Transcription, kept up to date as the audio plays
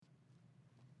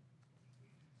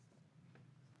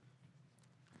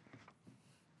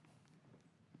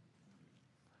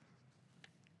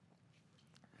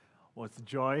Well, it's a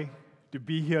joy to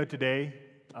be here today.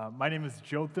 My name is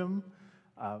Jotham.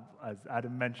 As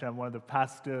Adam mentioned, I'm one of the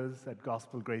pastors at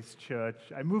Gospel Grace Church.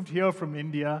 I moved here from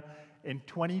India in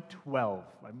 2012.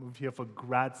 I moved here for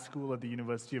grad school at the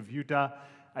University of Utah.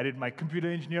 I did my computer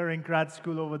engineering grad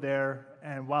school over there,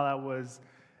 and while I was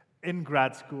in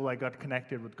grad school, I got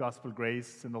connected with Gospel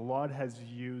Grace, and the Lord has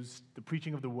used the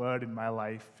preaching of the Word in my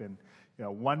life, and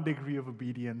one degree of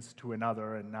obedience to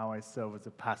another, and now I serve as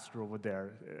a pastor over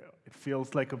there. It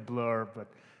feels like a blur, but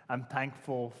I'm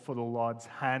thankful for the Lord's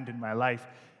hand in my life.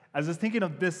 As I was thinking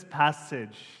of this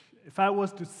passage, if I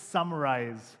was to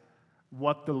summarize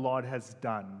what the Lord has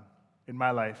done in my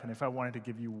life, and if I wanted to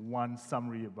give you one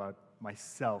summary about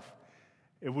myself,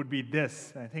 it would be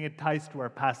this, and I think it ties to our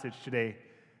passage today.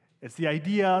 It's the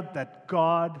idea that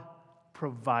God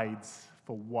provides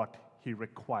for what He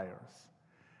requires.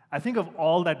 I think of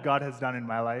all that God has done in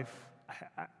my life,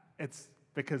 it's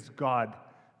because God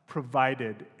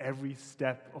provided every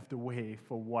step of the way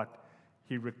for what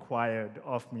He required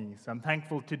of me. So I'm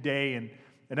thankful today, and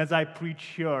as I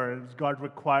preach here, as God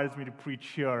requires me to preach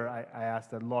here, I ask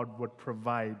that Lord would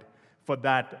provide for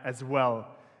that as well.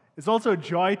 It's also a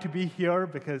joy to be here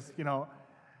because,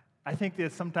 I think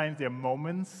sometimes there are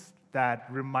moments that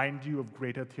remind you of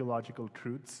greater theological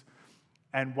truths.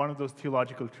 And one of those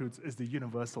theological truths is the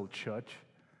universal church,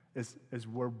 is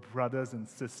we're brothers and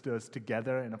sisters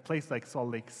together in a place like Salt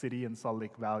Lake City and Salt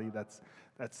Lake Valley. That's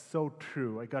so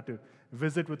true. I got to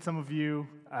visit with some of you,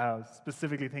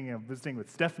 specifically thinking of visiting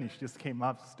with Stephanie. She just came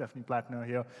up, Stephanie Plattner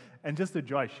here. And just a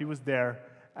joy. She was there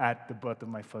at the birth of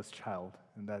my first child.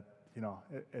 And that,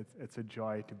 it's a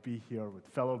joy to be here with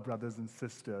fellow brothers and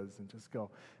sisters and just go,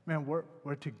 man,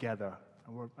 we're together.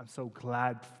 And I'm so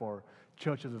glad for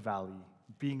Church of the Valley,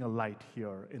 being a light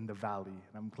here in the valley.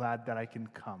 And I'm glad that I can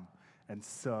come and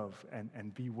serve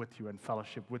and be with you and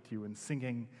fellowship with you in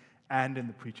singing and in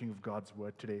the preaching of God's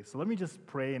word today. So let me just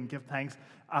pray and give thanks.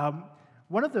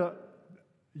 One of the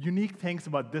unique things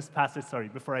about this passage,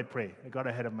 before I pray, I got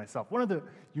ahead of myself. One of the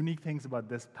unique things about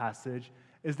this passage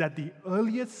is that the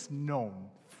earliest known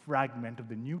fragment of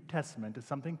the New Testament is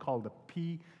something called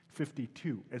the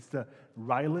P52. It's the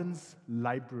Rylands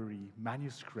Library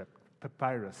manuscript,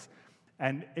 papyrus.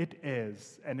 And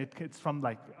it's from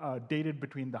dated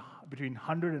between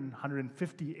 100 and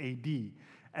 150 AD.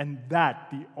 And that,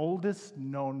 the oldest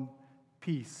known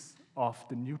piece of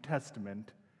the New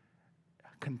Testament,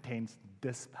 contains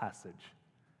this passage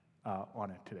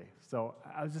on it today. So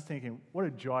I was just thinking, what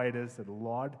a joy it is that the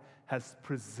Lord has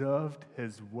preserved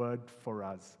His word for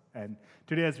us. And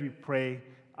today as we pray,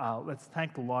 let's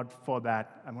thank the Lord for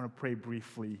that. I'm going to pray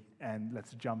briefly, and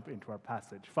let's jump into our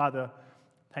passage. Father,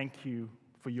 thank you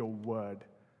for your word.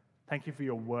 Thank you for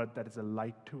your word that is a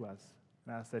light to us.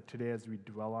 And I ask that today as we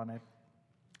dwell on it,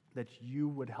 that you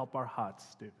would help our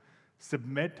hearts to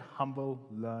submit, humble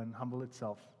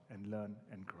itself, and learn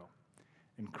and grow.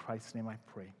 In Christ's name I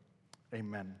pray.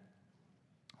 Amen.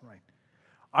 All right.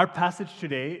 Our passage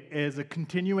today is a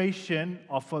continuation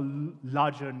of a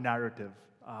larger narrative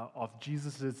of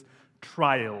Jesus'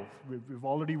 trial. We've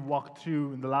already walked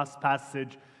through in the last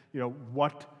passage,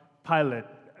 what Pilate,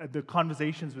 the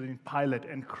conversations between Pilate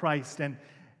and Christ, and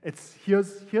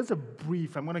here's a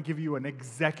brief. I'm going to give you an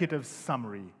executive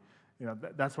summary.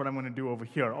 That's what I'm going to do over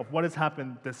here of what has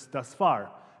happened thus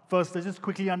far. First, let's just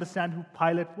quickly understand who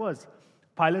Pilate was.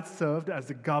 Pilate served as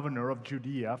the governor of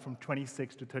Judea from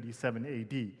 26 to 37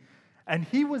 AD, and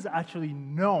he was actually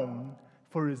known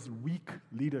for his weak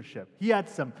leadership. He had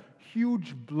some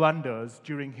huge blunders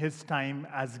during his time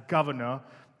as governor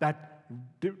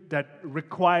that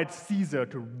required Caesar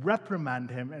to reprimand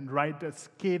him and write a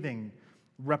scathing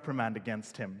reprimand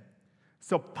against him.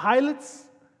 So Pilate's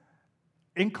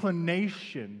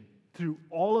inclination through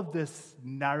all of this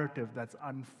narrative that's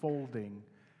unfolding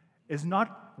is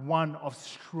not one of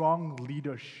strong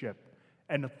leadership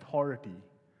and authority.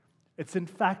 It's in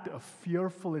fact a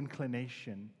fearful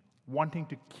inclination, wanting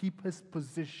to keep his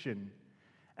position,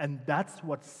 and that's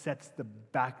what sets the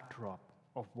backdrop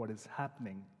of what is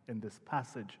happening in this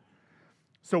passage.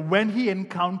 So when he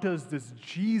encounters this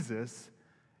Jesus,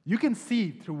 you can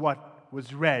see through what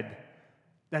was read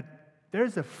that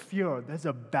there's a fear, there's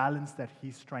a balance that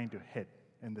he's trying to hit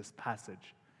in this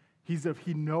passage.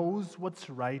 He knows what's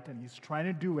right and he's trying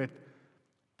to do it,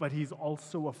 but he's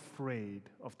also afraid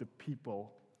of the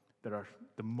people that are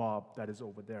the mob that is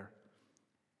over there.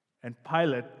 And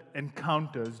Pilate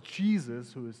encounters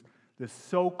Jesus, who is the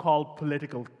so-called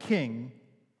political king,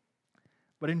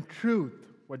 but in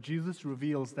truth, what Jesus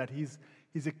reveals that he's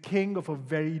a king of a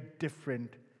very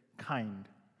different kind.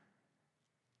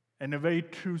 In a very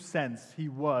true sense, he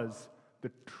was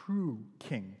the true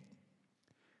king.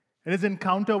 In his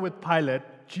encounter with Pilate,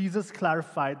 Jesus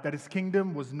clarified that his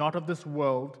kingdom was not of this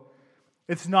world.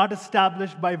 It's not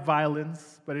established by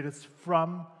violence, but it is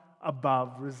from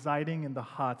above, residing in the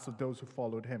hearts of those who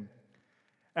followed him.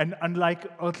 And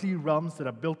unlike earthly realms that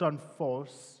are built on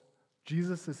force,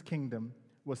 Jesus' kingdom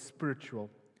was spiritual.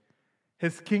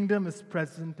 His kingdom is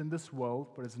present in this world,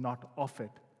 but is not of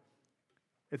it.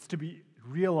 It's to be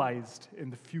realized in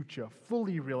the future,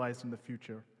 fully realized in the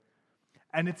future.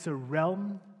 And it's a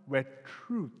realm where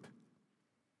truth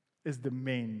is the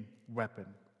main weapon,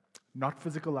 not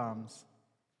physical arms.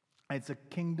 It's a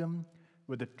kingdom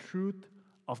where the truth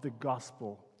of the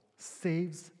gospel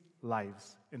saves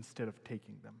lives instead of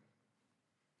taking them.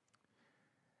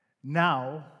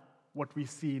 Now, what we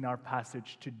see in our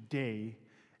passage today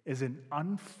is an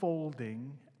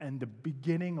unfolding and the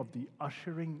beginning of the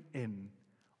ushering in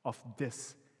of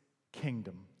this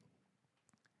kingdom.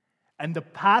 And the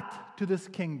path to this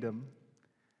kingdom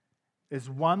is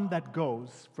one that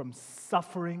goes from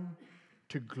suffering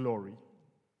to glory.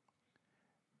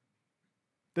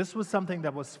 This was something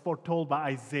that was foretold by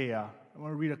Isaiah. I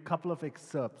want to read a couple of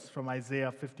excerpts from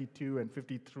Isaiah 52 and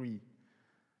 53.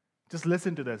 Just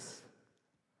listen to this.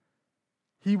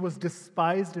 He was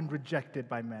despised and rejected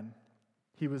by men.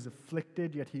 He was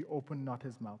afflicted, yet he opened not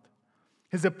his mouth.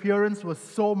 His appearance was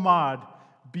so marred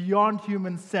beyond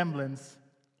human semblance.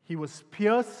 He was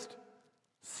pierced,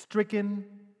 stricken,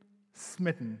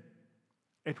 smitten.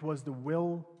 It was the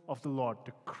will of the Lord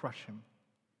to crush him.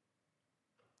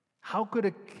 How could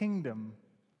a kingdom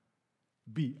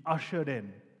be ushered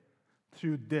in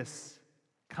through this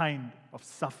kind of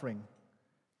suffering?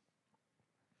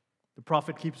 The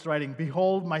prophet keeps writing,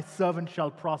 "Behold, my servant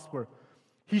shall prosper.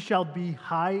 He shall be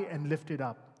high and lifted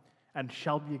up, and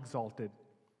shall be exalted.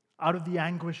 Out of the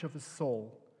anguish of his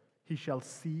soul he shall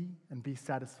see and be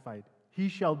satisfied. He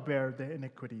shall bear their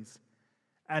iniquities,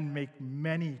 and make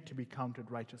many to be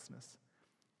counted righteousness.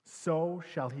 So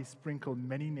shall he sprinkle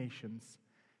many nations.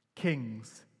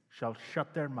 Kings shall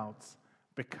shut their mouths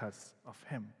because of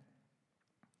him."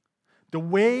 The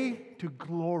way to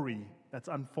glory that's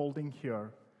unfolding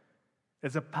here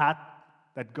is a path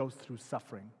that goes through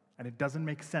suffering. And it doesn't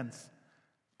make sense,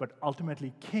 but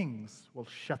ultimately kings will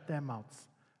shut their mouths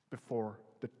before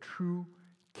the true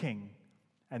king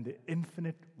and the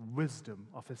infinite wisdom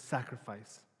of his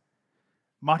sacrifice.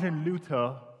 Martin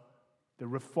Luther, the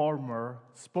reformer,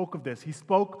 spoke of this. He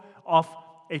spoke of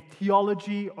a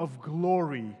theology of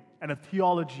glory and a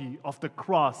theology of the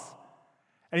cross.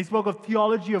 And he spoke of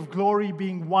theology of glory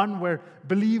being one where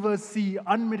believers see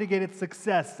unmitigated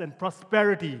success and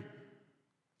prosperity.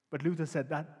 But Luther said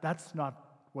that's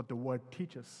not what the Word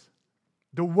teaches.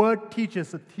 The Word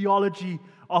teaches a theology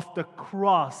of the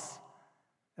cross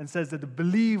and says that the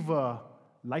believer,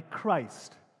 like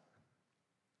Christ,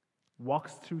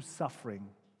 walks through suffering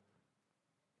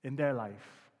in their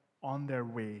life on their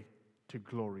way to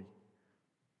glory.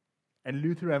 And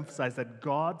Luther emphasized that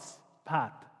God's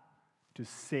path to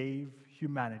save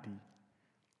humanity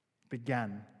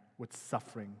began with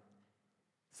suffering,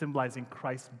 symbolizing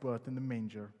Christ's birth in the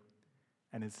manger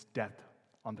and his death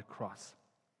on the cross.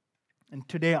 And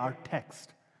today our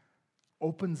text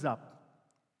opens up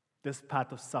this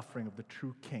path of suffering of the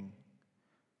true king.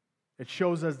 It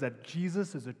shows us that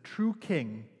Jesus is a true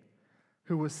king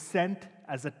who was sent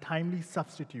as a timely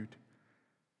substitute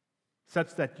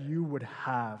such that you would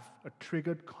have a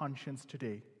triggered conscience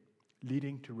today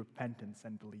leading to repentance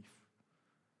and belief.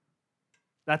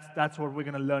 That's what we're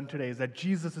going to learn today, is that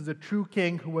Jesus is a true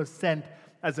king who was sent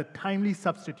as a timely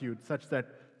substitute such that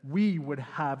we would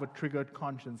have a triggered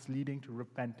conscience leading to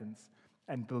repentance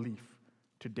and belief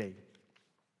today.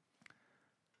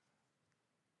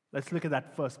 Let's look at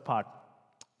that first part.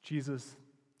 Jesus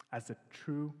as a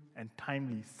true and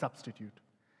timely substitute.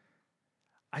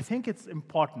 I think it's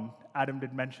important, Adam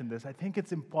did mention this, I think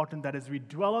it's important that as we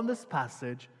dwell on this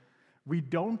passage, we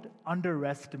don't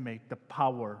underestimate the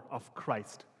power of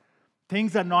Christ.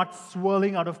 Things are not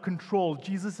swirling out of control.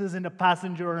 Jesus isn't a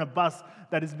passenger on a bus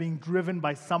that is being driven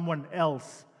by someone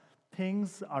else.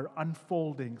 Things are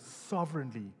unfolding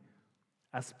sovereignly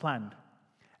as planned.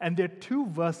 And there are two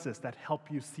verses that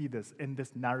help you see this in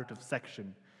this narrative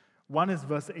section. One is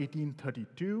verse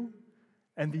 18:32,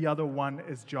 and the other one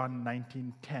is John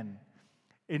 19:10.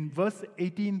 In verse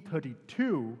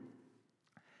 18:32,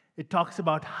 it talks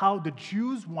about how the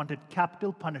Jews wanted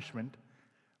capital punishment,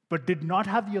 but did not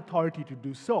have the authority to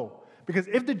do so. Because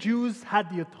if the Jews had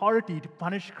the authority to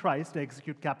punish Christ, to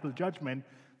execute capital judgment,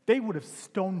 they would have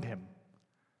stoned him.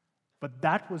 But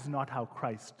that was not how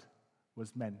Christ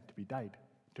was meant to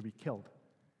be killed.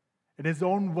 In his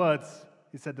own words,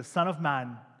 he said, "The Son of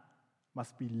Man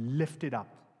must be lifted up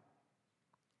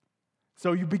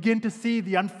So you begin to see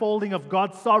the unfolding of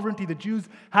God's sovereignty. The Jews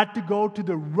had to go to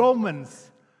the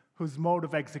Romans, whose mode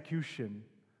of execution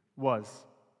was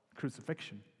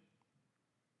crucifixion.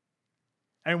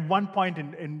 And at one point in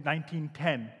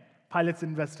 1910, Pilate's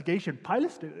investigation,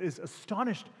 Pilate is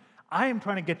astonished. I am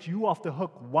trying to get you off the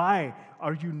hook. Why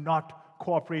are you not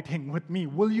cooperating with me?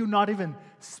 Will you not even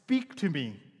speak to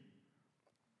me?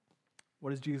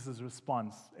 What is Jesus'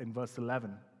 response in verse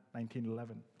 11,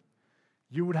 1911?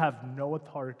 You would have no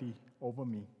authority over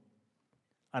me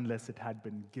unless it had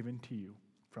been given to you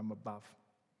from above.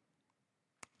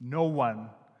 No one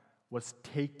was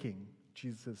taking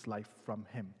Jesus' life from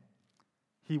him.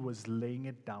 He was laying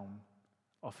it down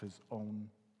of his own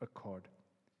accord,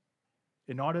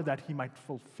 in order that he might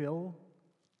fulfill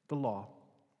the law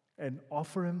and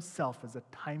offer himself as a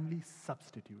timely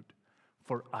substitute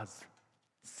for us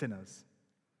sinners.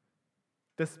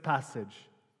 This passage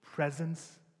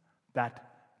presents that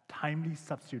timely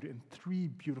substitute in three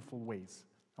beautiful ways.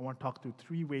 I want to talk through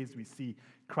three ways we see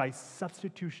Christ's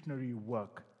substitutionary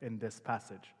work in this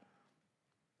passage.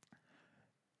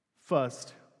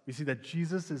 First, we see that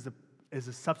Jesus is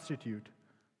a substitute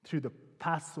through the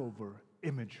Passover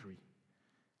imagery.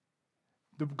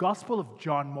 The Gospel of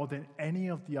John, more than any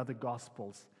of the other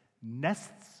Gospels,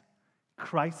 nests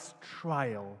Christ's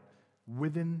trial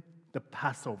within the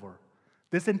Passover.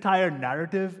 This entire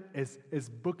narrative is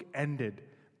bookended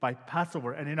by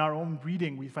Passover. And in our own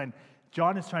reading, we find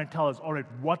John is trying to tell us, all right,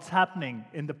 what's happening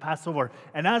in the Passover?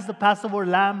 And as the Passover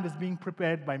lamb is being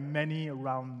prepared by many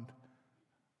around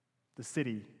the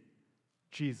city,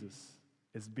 Jesus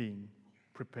is being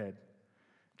prepared.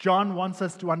 John wants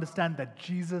us to understand that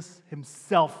Jesus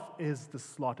himself is the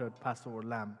slaughtered Passover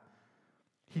lamb.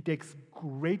 He takes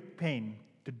great pain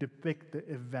to depict the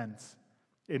events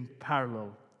in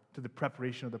parallel to the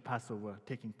preparation of the Passover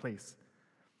taking place.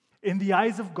 In the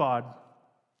eyes of God,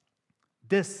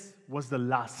 this was the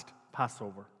last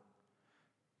Passover,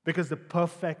 because the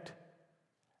perfect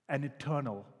and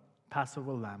eternal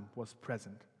Passover lamb was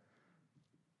present.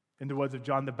 In the words of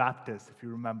John the Baptist, if you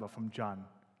remember from John,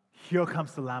 here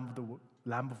comes the Lamb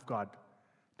of God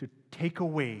to take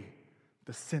away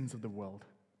the sins of the world.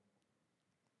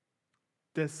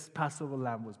 This Passover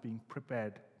lamb was being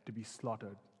prepared to be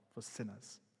slaughtered for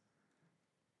sinners.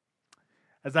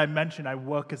 As I mentioned, I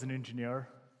work as an engineer,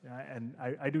 and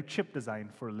I do chip design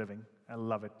for a living. I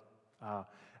love it.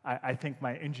 I think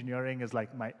my engineering is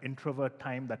like my introvert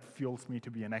time that fuels me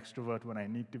to be an extrovert when I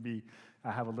need to be.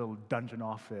 I have a little dungeon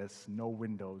office, no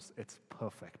windows. It's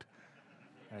perfect,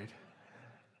 right?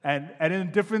 And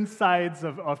in different sides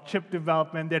of chip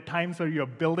development, there are times where you're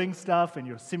building stuff and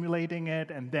you're simulating it,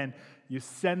 and then you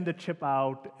send the chip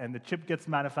out, and the chip gets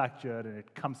manufactured, and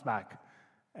it comes back.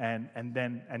 And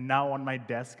now on my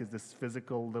desk is this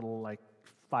physical little like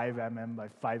 5 mm by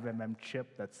 5 mm chip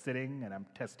that's sitting, and I'm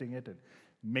testing it and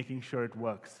making sure it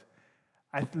works.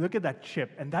 I look at that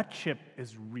chip, and that chip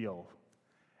is real.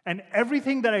 And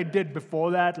everything that I did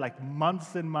before that, like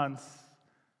months and months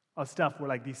of stuff, were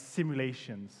like these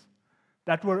simulations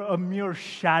that were a mere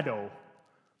shadow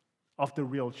of the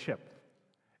real chip.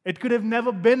 It could have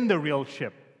never been the real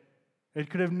chip. It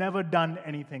could have never done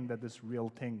anything that this real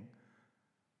thing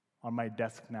on my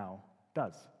desk now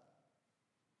does.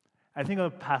 I think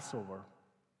of Passover.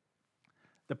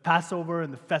 The Passover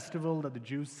and the festival that the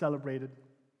Jews celebrated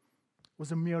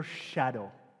was a mere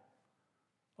shadow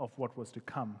of what was to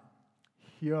come.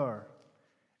 Here,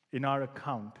 in our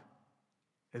account,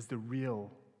 is the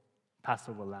real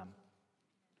Passover lamb.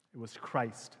 It was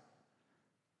Christ.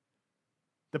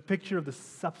 The picture of the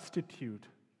substitute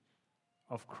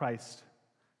of Christ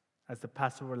as the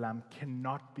Passover lamb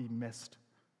cannot be missed.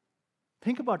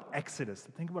 Think about Exodus.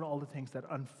 Think about all the things that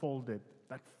unfolded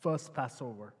that first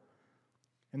Passover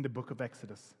in the book of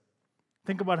Exodus.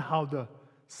 Think about how the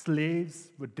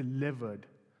slaves were delivered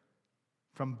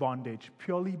from bondage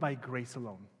purely by grace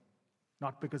alone,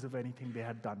 not because of anything they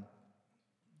had done.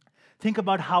 Think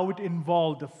about how it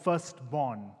involved the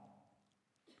firstborn.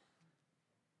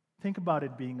 Think about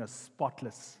it being a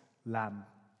spotless lamb.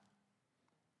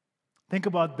 Think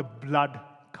about the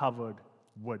blood-covered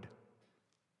wood.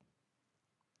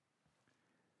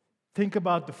 Think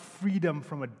about the freedom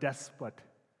from a despot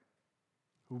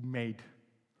who made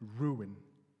ruin.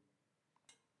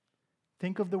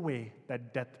 Think of the way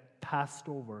that death passed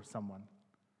over someone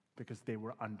because they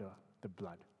were under the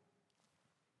blood.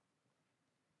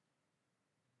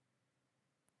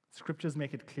 Scriptures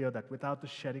make it clear that without the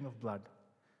shedding of blood,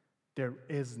 there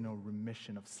is no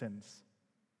remission of sins.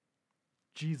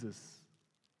 Jesus,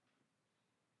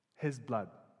 his blood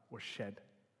was shed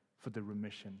for the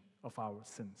remission of our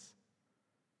sins.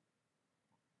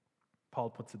 Paul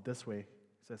puts it this way.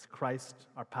 He says, Christ,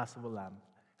 our Passover lamb,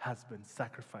 has been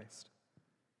sacrificed.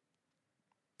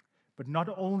 But not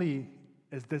only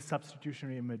is this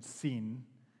substitutionary image seen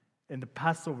in the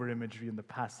Passover imagery in the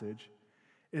passage,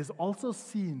 it is also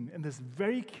seen in this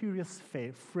very curious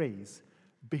phrase,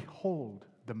 behold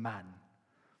the man.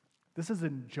 This is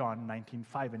in John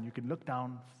 19:5, and you can look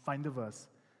down, find the verse.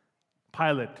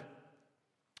 Pilate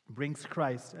brings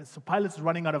Christ. So Pilate's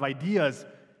running out of ideas.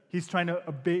 He's trying to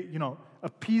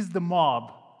appease the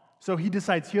mob. So he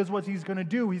decides, here's what he's going to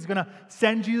do. He's going to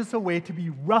send Jesus away to be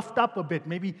roughed up a bit.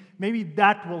 Maybe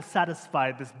that will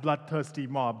satisfy this bloodthirsty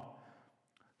mob.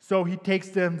 So he takes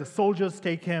them, the soldiers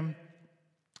take him,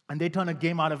 and they turn a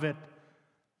game out of it.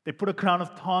 They put a crown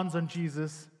of thorns on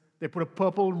Jesus. They put a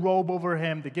purple robe over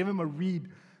him. They give him a reed,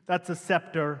 that's a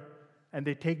scepter, and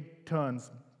they take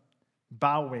turns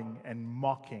bowing and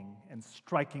mocking and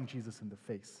striking Jesus in the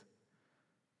face.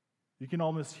 You can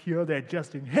almost hear their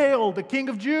jesting, "Hail, the King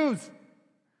of Jews!"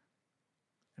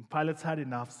 And Pilate's had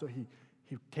enough, so he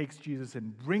takes Jesus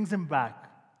and brings him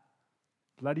back,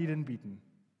 bloodied and beaten,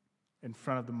 in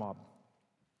front of the mob.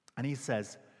 And he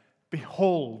says,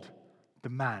 "Behold the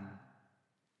man."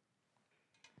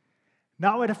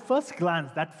 Now, at a first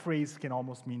glance, that phrase can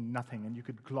almost mean nothing, and you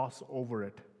could gloss over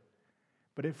it.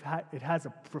 But it has a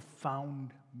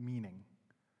profound meaning.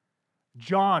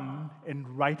 John,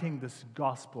 in writing this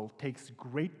gospel, takes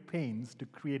great pains to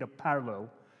create a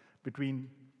parallel between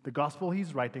the gospel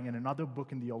he's writing and another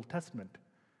book in the Old Testament.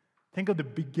 Think of the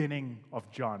beginning of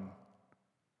John,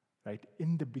 right?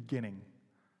 In the beginning.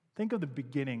 Think of the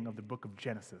beginning of the book of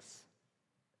Genesis.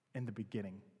 In the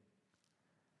beginning.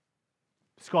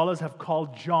 Scholars have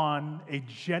called John a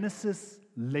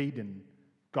Genesis-laden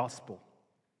gospel.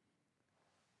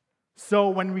 So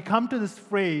when we come to this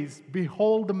phrase,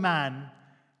 behold the man,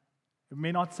 it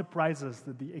may not surprise us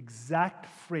that the exact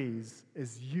phrase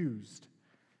is used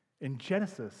in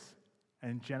Genesis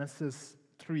and in Genesis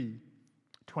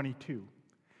 3:22.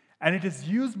 And it is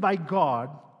used by God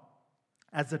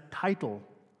as a title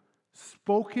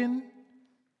spoken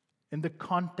in the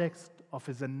context of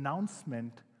his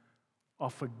announcement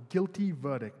of a guilty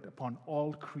verdict upon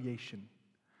all creation.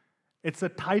 It's a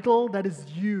title that is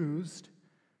used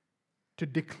to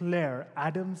declare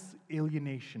Adam's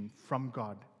alienation from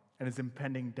God and his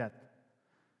impending death.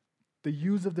 The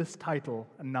use of this title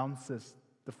announces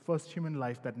the first human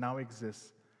life that now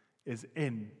exists is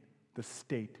in the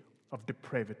state of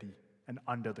depravity and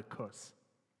under the curse.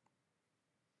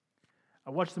 I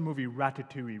watched the movie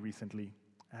Ratatouille recently.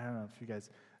 I don't know if you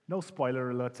guys... No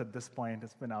spoiler alerts at this point.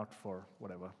 It's been out for,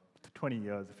 20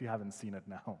 years. If you haven't seen it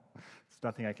now, there's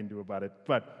nothing I can do about it.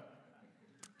 But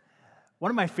one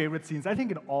of my favorite scenes, I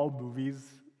think in all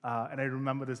movies, and I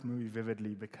remember this movie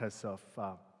vividly because of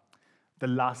the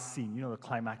last scene, the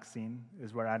climax scene,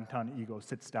 is where Anton Ego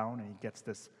sits down and he gets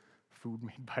this food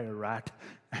made by a rat,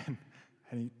 and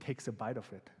he takes a bite of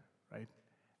it, right?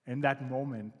 In that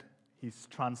moment, he's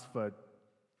transferred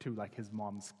to his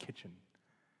mom's kitchen.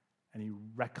 And he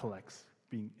recollects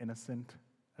being innocent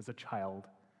as a child,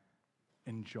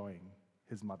 enjoying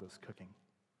his mother's cooking.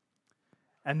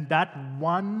 And that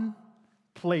one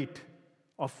plate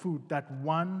of food, that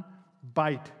one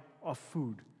bite of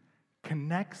food,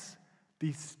 connects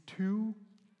these two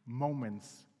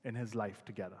moments in his life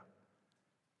together.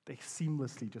 They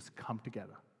seamlessly just come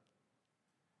together.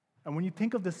 And when you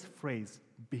think of this phrase,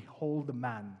 behold the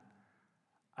man,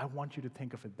 I want you to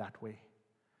think of it that way.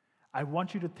 I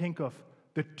want you to think of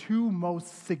the two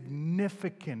most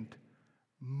significant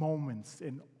moments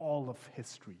in all of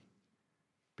history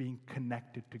being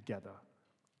connected together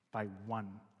by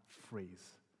one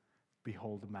phrase,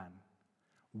 behold the man.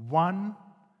 One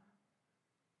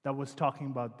that was talking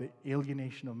about the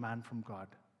alienation of man from God,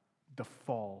 the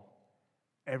fall,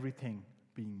 everything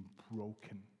being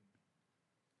broken,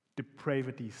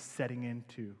 depravity setting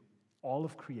into all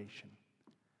of creation,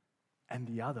 and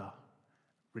the other,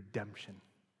 redemption,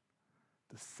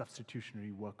 the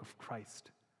substitutionary work of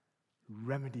Christ,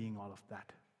 remedying all of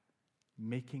that,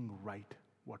 making right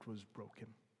what was broken.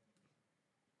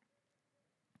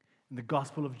 In the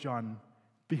Gospel of John,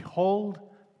 behold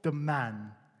the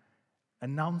man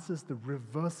announces the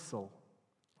reversal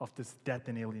of this death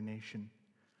and alienation.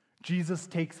 Jesus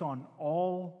takes on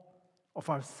all of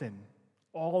our sin,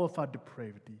 all of our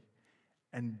depravity,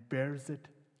 and bears it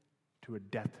to a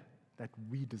death that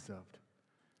we deserved.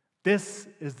 This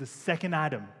is the second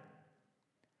Adam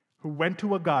who went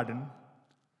to a garden,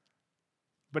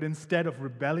 but instead of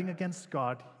rebelling against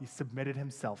God, he submitted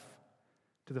himself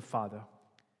to the Father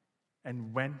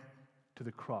and went to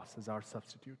the cross as our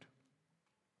substitute.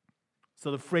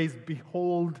 So the phrase,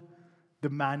 behold The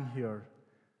man here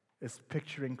is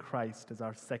picturing Christ as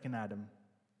our second Adam,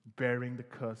 bearing the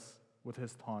curse with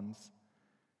his thorns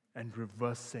and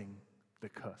reversing the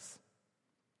curse.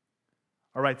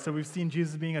 All right, so we've seen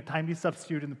Jesus being a timely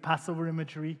substitute in the Passover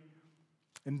imagery,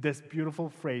 in this beautiful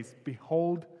phrase,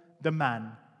 behold the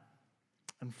man.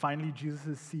 And finally, Jesus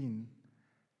is seen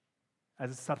as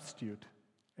a substitute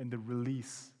in the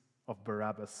release of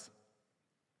Barabbas.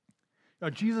 Now,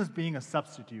 Jesus being a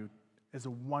substitute is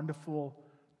a wonderful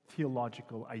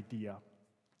theological idea.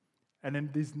 And in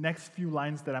these next few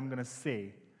lines that I'm going to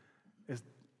say is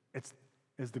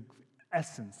the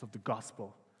essence of the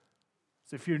gospel.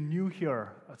 So if you're new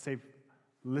here, I'd say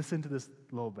listen to this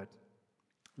a little bit.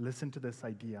 Listen to this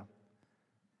idea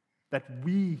that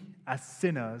we as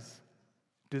sinners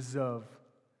deserve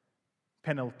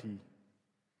penalty,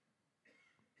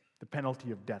 the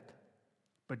penalty of death.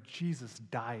 But Jesus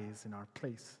dies in our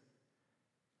place.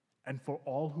 And for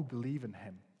all who believe in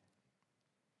him,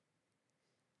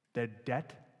 their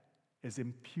debt is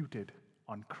imputed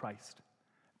on Christ.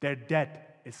 Their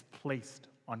debt is placed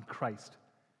on Christ.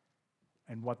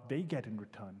 And what they get in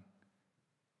return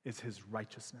is his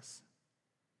righteousness.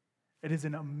 It is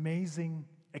an amazing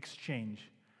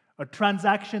exchange, a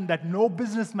transaction that no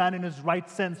businessman in his right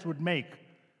sense would make,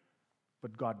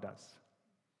 but God does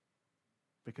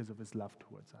because of his love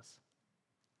towards us.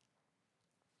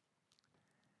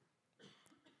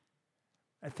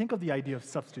 I think of the idea of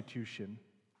substitution.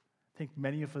 I think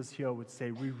many of us here would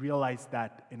say we realize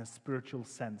that in a spiritual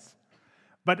sense.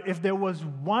 But if there was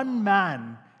one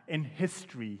man in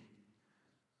history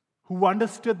who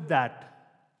understood that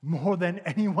more than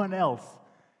anyone else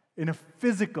in a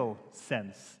physical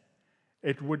sense,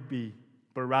 it would be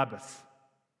Barabbas.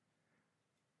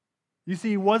 You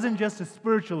see, it wasn't just a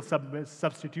spiritual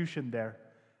substitution there.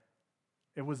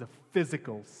 It was a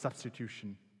physical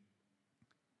substitution.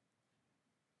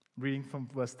 Reading from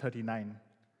verse 39.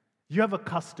 You have a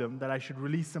custom that I should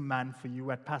release a man for you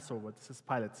at Passover. This is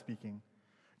Pilate speaking.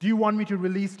 Do you want me to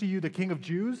release to you the King of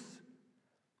Jews?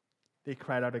 They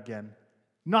cried out again.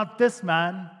 Not this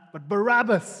man, but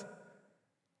Barabbas.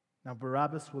 Now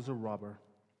Barabbas was a robber.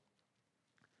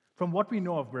 From what we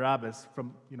know of Barabbas,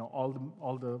 from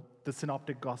all the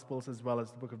synoptic gospels as well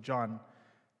as the book of John,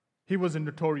 he was a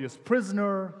notorious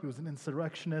prisoner. He was an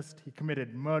insurrectionist. He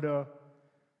committed murder.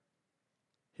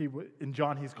 In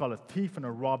John, he's called a thief and a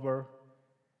robber.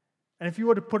 And if you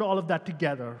were to put all of that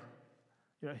together,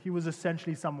 he was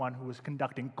essentially someone who was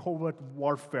conducting covert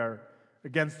warfare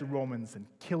against the Romans and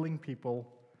killing people.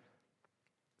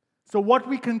 So what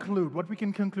we can conclude,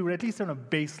 at least on a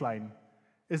baseline,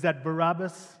 is that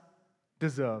Barabbas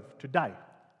deserved to die.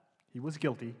 He was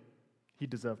guilty. He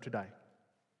deserved to die.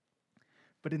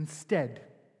 But instead,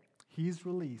 he's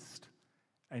released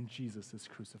and Jesus is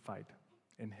crucified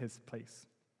in his place.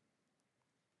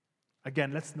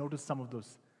 Again, let's notice some of the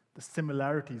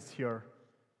similarities here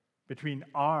between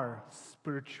our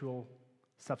spiritual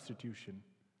substitution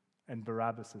and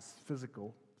Barabbas'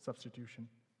 physical substitution.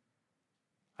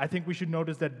 I think we should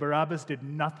notice that Barabbas did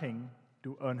nothing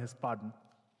to earn his pardon.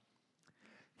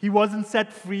 He wasn't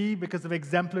set free because of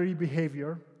exemplary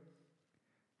behavior.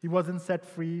 He wasn't set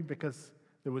free because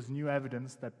there was new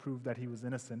evidence that proved that he was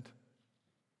innocent.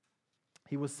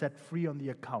 He was set free on the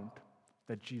account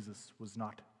that Jesus was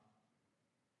not.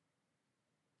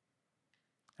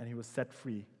 And he was set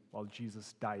free while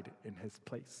Jesus died in his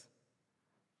place.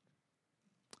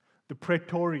 The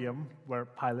praetorium, where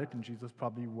Pilate and Jesus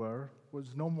probably were,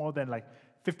 was no more than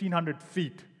 1,500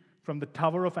 feet from the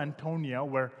Tower of Antonia,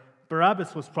 where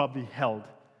Barabbas was probably held.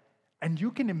 And you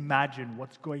can imagine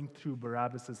what's going through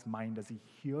Barabbas' mind as he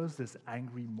hears this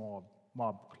angry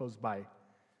mob close by.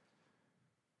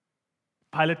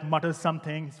 Pilate mutters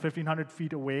something. He's 1,500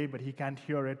 feet away, but he can't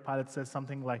hear it. Pilate says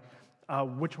something like,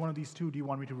 which one of these two do you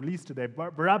want me to release today?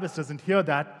 Barabbas doesn't hear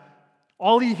that.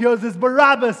 All he hears is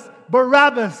Barabbas,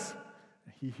 Barabbas.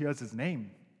 He hears his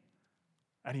name.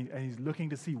 And he's looking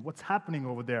to see what's happening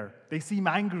over there. They seem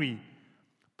angry.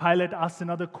 Pilate asks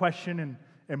another question in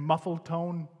a muffled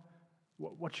tone.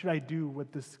 What should I do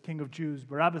with this King of Jews?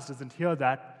 Barabbas doesn't hear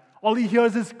that. All he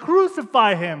hears is,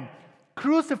 crucify him,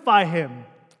 crucify him.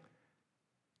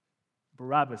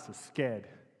 Barabbas is scared.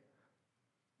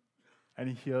 And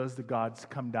he hears the guards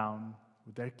come down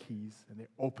with their keys, and they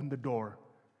open the door.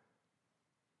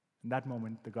 In that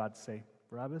moment, the guards say,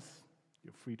 Barabbas,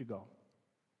 you're free to go.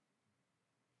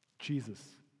 Jesus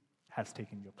has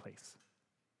taken your place.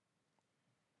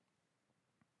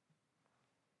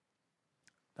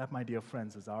 That, my dear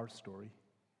friends, is our story.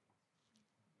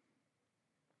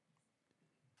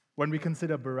 When we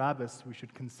consider Barabbas, we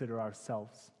should consider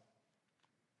ourselves.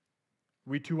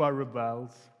 We too are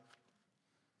rebels,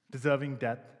 deserving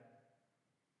death,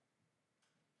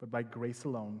 but by grace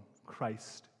alone,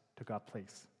 Christ took our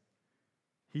place.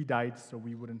 He died so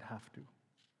we wouldn't have to.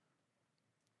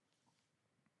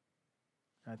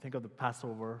 And I think of the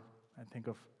Passover, I think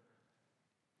of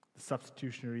the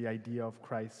substitutionary idea of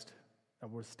Christ that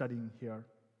we're studying here.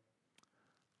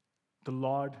 The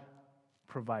Lord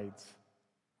provides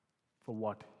for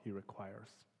what He requires.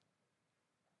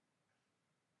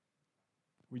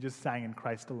 We just sang in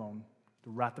Christ alone, the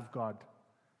wrath of God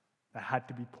that had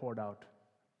to be poured out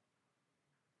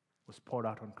was poured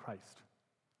out on Christ,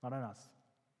 not on us,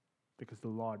 because the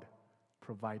Lord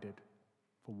provided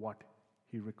for what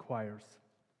He requires.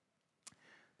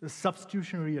 The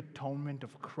substitutionary atonement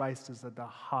of Christ is at the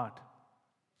heart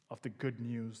of the good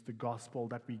news, the gospel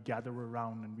that we gather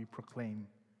around and we proclaim.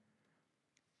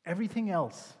 Everything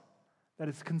else that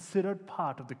is considered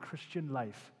part of the Christian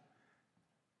life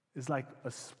is like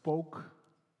a spoke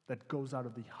that goes out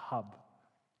of the hub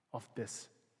of this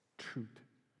truth.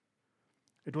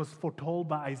 It was foretold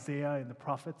by Isaiah in the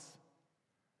prophets.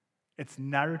 It's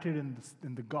narrated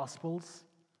in the Gospels.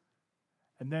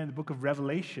 And then in the book of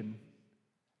Revelation,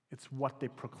 it's what they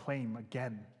proclaim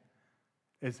again,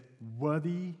 is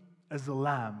worthy as the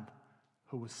Lamb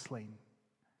who was slain.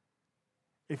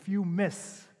 If you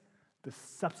miss the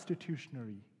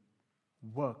substitutionary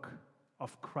work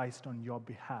of Christ on your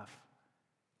behalf,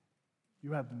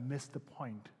 you have missed the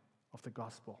point of the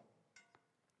gospel.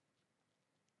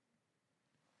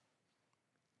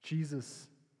 Jesus,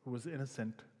 who was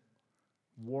innocent,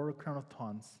 wore a crown of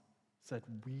thorns so that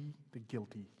we, the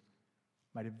guilty,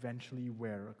 might eventually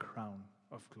wear a crown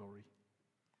of glory.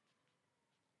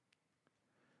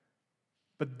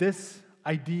 But this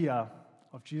idea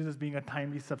of Jesus being a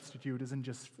timely substitute isn't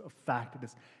just a fact.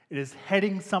 It is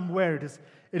heading somewhere.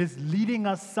 It is leading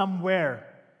us somewhere.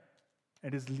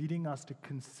 It is leading us to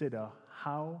consider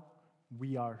how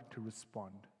we are to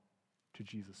respond to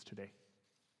Jesus today.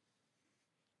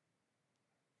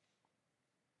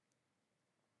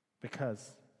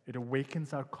 Because it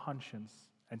awakens our conscience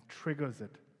and triggers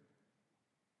it,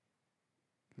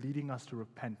 leading us to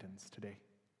repentance today.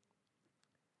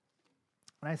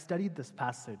 When I studied this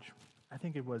passage, I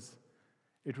think it was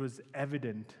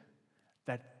evident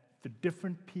that the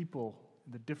different people,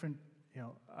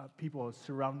 people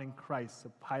surrounding Christ,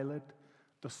 the Pilate,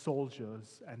 the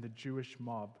soldiers, and the Jewish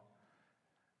mob,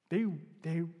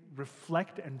 they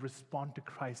reflect and respond to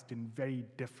Christ in very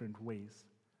different ways.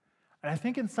 And I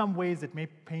think in some ways it may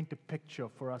paint a picture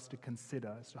for us to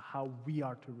consider as to how we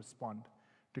are to respond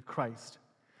to Christ.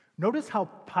 Notice how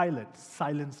Pilate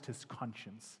silenced his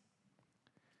conscience.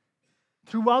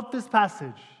 Throughout this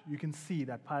passage, you can see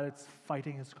that Pilate's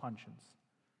fighting his conscience.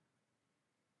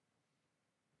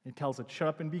 He tells it, "Shut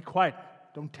up and be quiet.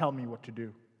 Don't tell me what to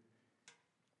do."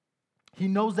 He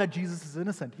knows that Jesus is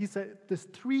innocent. He said this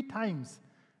 3 times,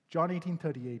 John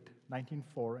 18:38,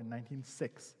 19:4, and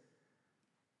 19:6,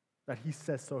 that he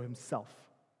says so himself.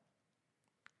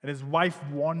 And his wife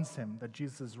warns him that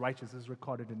Jesus is righteous, is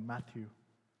recorded in Matthew.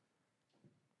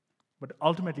 But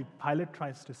ultimately, Pilate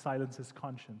tries to silence his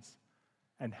conscience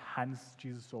and hands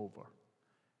Jesus over.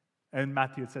 And in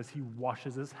Matthew, it says he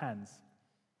washes his hands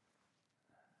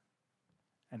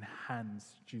and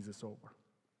hands Jesus over.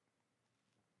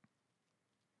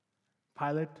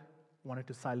 Pilate wanted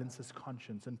to silence his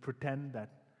conscience and pretend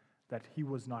that he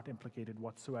was not implicated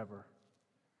whatsoever.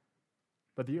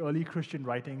 But the early Christian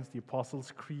writings, the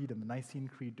Apostles' Creed and the Nicene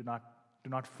Creed, do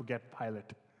not forget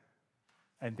Pilate,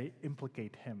 and they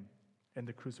implicate him in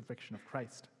the crucifixion of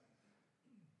Christ.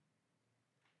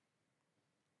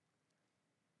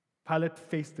 Pilate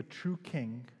faced the true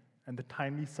king and the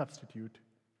timely substitute,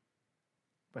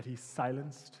 but he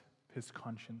silenced his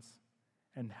conscience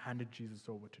and handed Jesus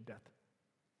over to death.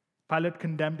 Pilate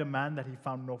condemned a man that he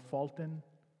found no fault in.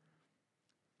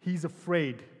 He's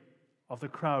afraid of the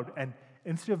crowd, and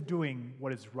instead of doing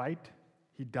what is right,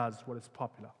 he does what is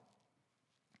popular.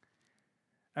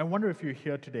 I wonder if you're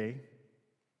here today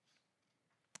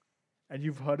and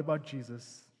you've heard about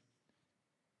Jesus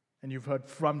and you've heard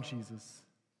from Jesus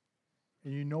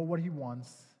and you know what he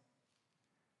wants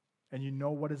and you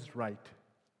know what is right,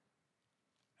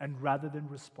 and rather than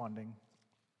responding,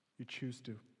 you choose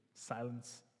to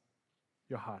silence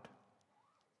your heart.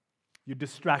 You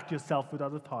distract yourself with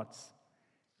other thoughts,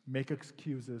 make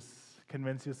excuses,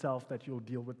 convince yourself that you'll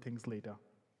deal with things later.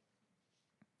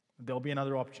 There'll be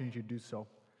another opportunity to do so.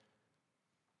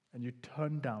 And you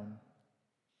turn down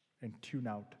and tune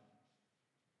out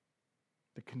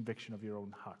the conviction of your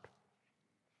own heart.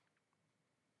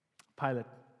 Pilate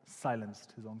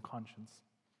silenced his own conscience.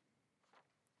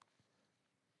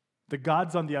 The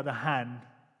guards, on the other hand,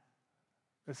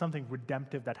 there's something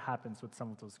redemptive that happens with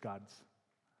some of those guards.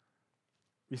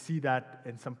 We see that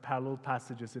in some parallel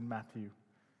passages in Matthew.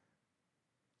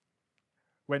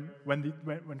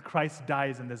 When Christ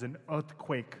dies and there's an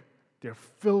earthquake, they're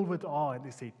filled with awe and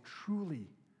they say, truly,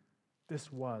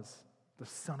 this was the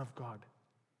Son of God.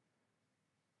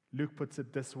 Luke puts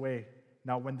it this way: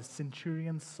 now when the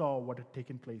centurion saw what had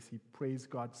taken place, he praised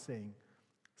God, saying,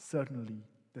 certainly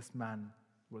this man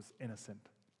was innocent.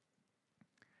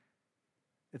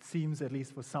 It seems, at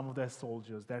least for some of their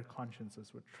soldiers, their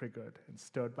consciences were triggered and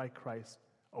stirred by Christ,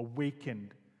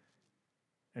 awakened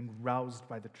and roused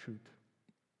by the truth.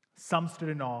 Some stood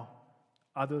in awe,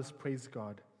 others praised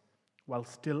God, while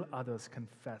still others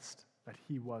confessed that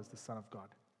he was the Son of God.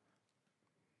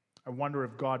 I wonder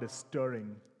if God is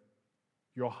stirring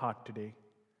your heart today.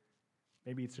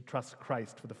 Maybe it's to trust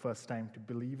Christ for the first time, to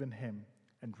believe in him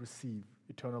and receive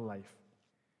eternal life.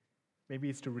 Maybe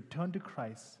it's to return to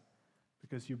Christ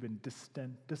because you've been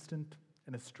distant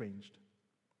and estranged.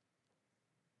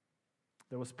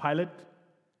 There was Pilate,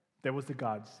 there was the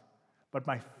guards, but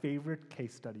my favorite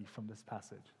case study from this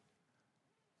passage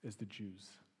is the Jews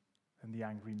and the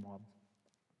angry mob.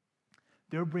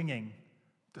 They're bringing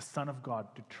the Son of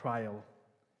God to trial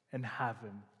and have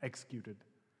him executed.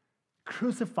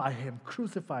 Crucify him,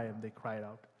 they cried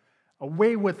out.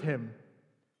 Away with him.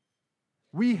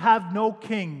 We have no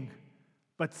king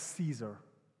but Caesar.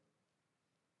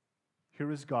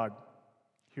 Here is God.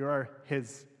 Here are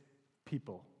his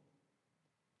people.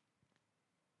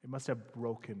 It must have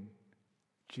broken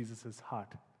Jesus'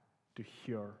 heart to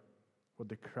hear what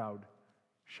the crowd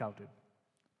shouted.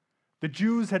 The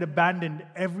Jews had abandoned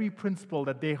every principle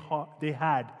that they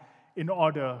had in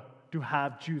order to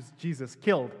have Jesus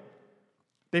killed.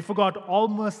 They forgot all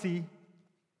mercy,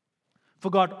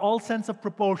 forgot all sense of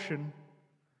proportion.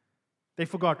 They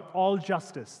forgot all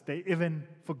justice. They even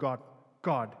forgot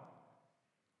God.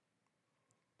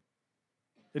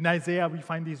 In Isaiah, we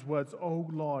find these words, O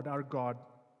Lord, our God,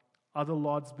 other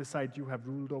lords beside you have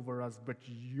ruled over us, but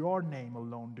your name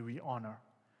alone do we honor.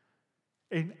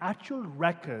 In actual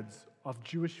records of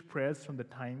Jewish prayers from the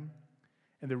time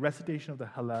and the recitation of the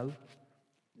Hallel,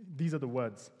 these are the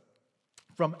words.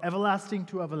 From everlasting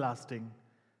to everlasting,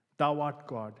 thou art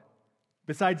God.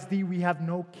 Besides thee we have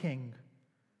no king,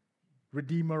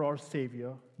 redeemer or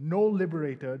savior, no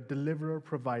liberator, deliverer,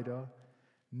 provider,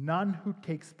 none who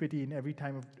takes pity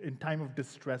in time of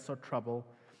distress or trouble.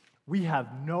 We have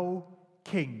no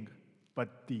king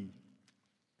but thee.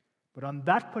 But on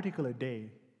that particular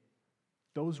day,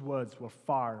 those words were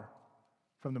far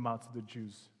from the mouths of the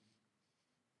Jews.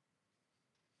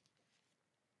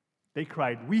 They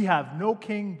cried, we have no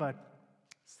king but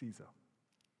Caesar.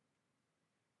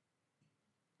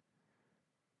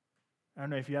 I don't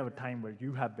know if you have a time where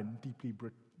you have been deeply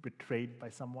betrayed by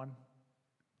someone,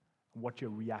 and what your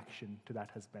reaction to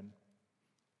that has been.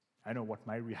 I know what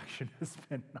my reaction has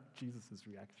been, not Jesus'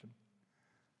 reaction.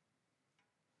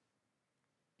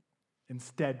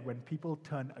 Instead, when people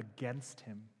turn against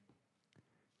him,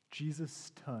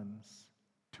 Jesus turns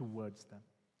towards them.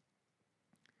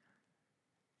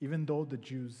 Even though the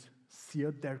Jews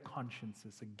seared their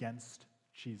consciences against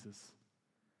Jesus,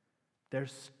 their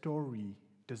story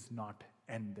does not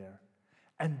end there.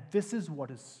 And this is what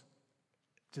is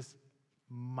just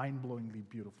mind-blowingly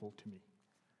beautiful to me,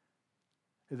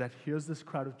 is that here's this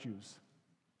crowd of Jews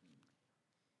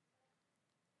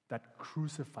that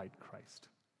crucified Christ.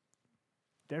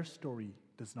 Their story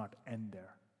does not end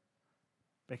there,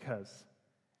 because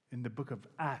in the book of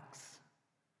Acts,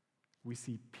 we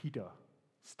see Peter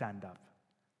stand up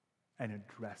and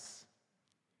address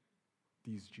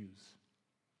these Jews.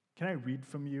 Can I read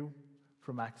from you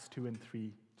from Acts 2 and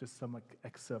 3, just some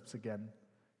excerpts again,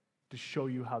 to show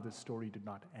you how this story did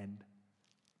not end?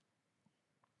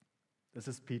 This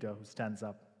is Peter who stands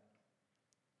up.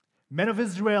 Men of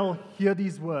Israel, hear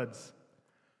these words.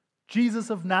 Jesus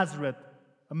of Nazareth,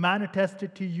 a man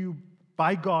attested to you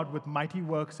by God with mighty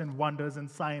works and wonders and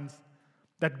signs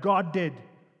that God did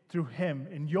through him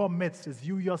in your midst, as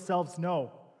you yourselves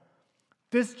know.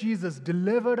 This Jesus,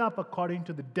 delivered up according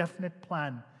to the definite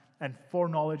plan and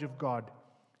foreknowledge of God,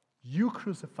 you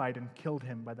crucified and killed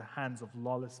him by the hands of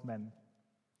lawless men.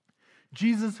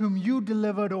 Jesus, whom you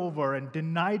delivered over and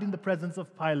denied in the presence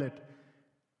of Pilate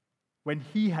when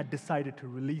he had decided to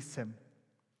release him.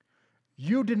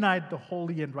 You denied the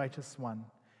holy and righteous one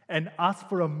and asked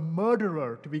for a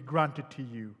murderer to be granted to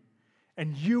you,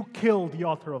 and you killed the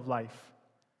author of life.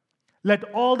 Let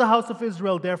all the house of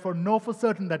Israel therefore know for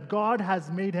certain that God has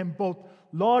made him both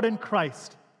Lord and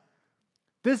Christ.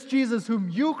 This Jesus whom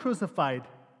you crucified,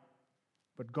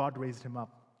 but God raised him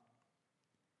up,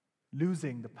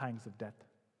 losing the pangs of death.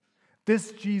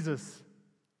 This Jesus,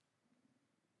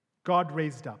 God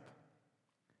raised up.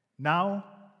 Now,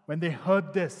 when they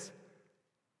heard this,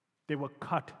 they were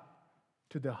cut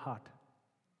to the heart.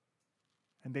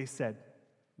 And they said,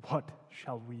 "What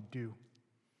shall we do?"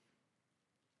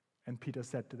 And Peter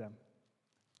said to them,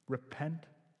 "Repent,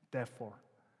 therefore,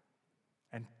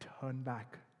 and turn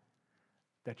back,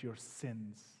 that your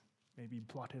sins may be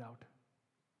blotted out."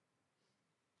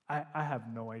 I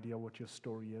have no idea what your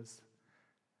story is,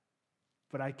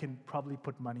 but I can probably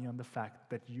put money on the fact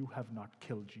that you have not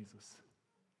killed Jesus.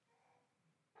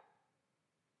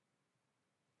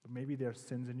 But maybe there are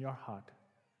sins in your heart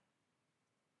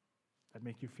that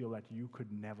make you feel that you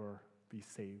could never be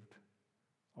saved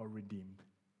or redeemed.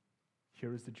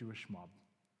 Here is the Jewish mob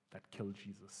that killed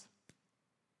Jesus.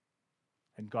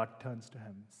 And God turns to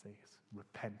him and says,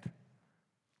 "Repent,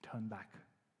 turn back,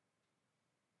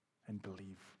 and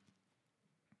believe."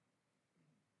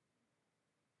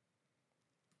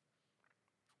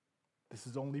 This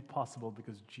is only possible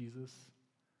because Jesus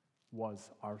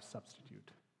was our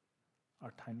substitute,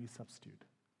 our timely substitute.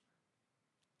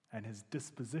 And his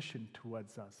disposition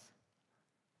towards us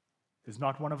is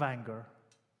not one of anger.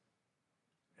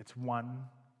 It's one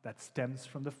that stems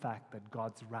from the fact that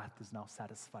God's wrath is now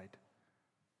satisfied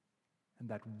and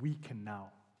that we can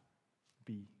now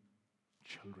be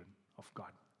children of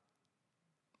God.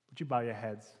 Would you bow your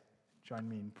heads? Join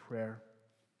me in prayer.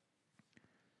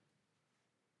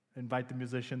 Invite the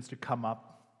musicians to come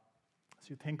up. As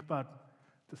you think about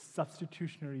the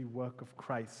substitutionary work of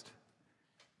Christ,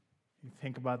 you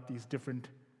think about these different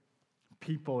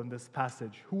people in this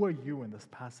passage. Who are you in this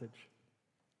passage?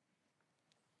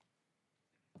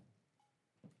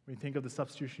 When you think of the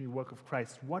substitutionary work of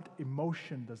Christ, what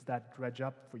emotion does that dredge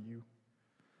up for you?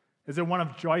 Is it one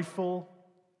of joyful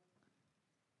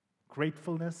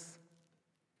gratefulness?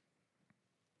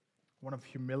 One of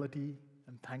humility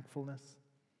and thankfulness?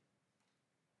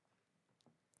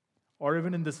 Or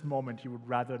even in this moment, you would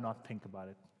rather not think about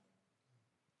it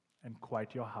and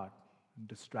quiet your heart and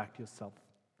distract yourself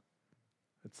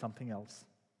with something else?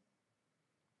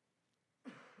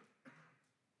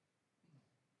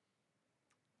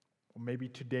 Or maybe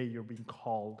today you're being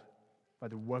called by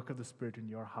the work of the Spirit in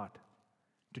your heart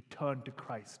to turn to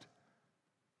Christ,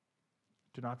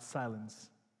 to not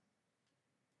silence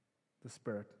the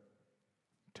Spirit.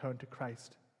 Turn to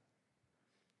Christ.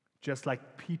 Just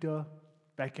like Peter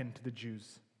beckoned to the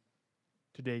Jews,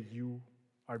 today you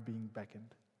are being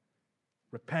beckoned.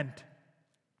 Repent,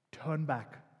 turn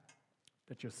back,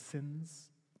 that your sins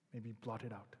may be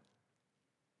blotted out.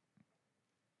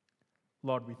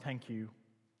 Lord, we thank you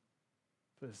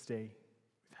for this day.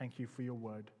 We thank you for your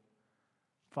word.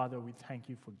 Father, we thank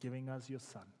you for giving us your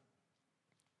Son,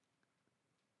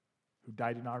 who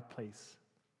died in our place,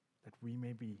 that we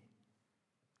may be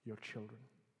your children.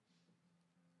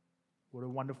 What a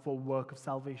wonderful work of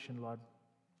salvation, Lord.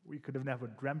 We could have never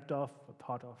dreamt of or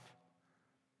thought of.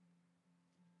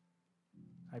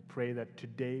 I pray that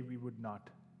today we would not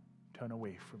turn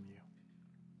away from you.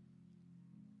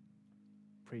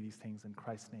 Pray these things in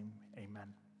Christ's name.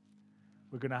 Amen.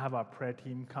 We're going to have our prayer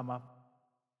team come up.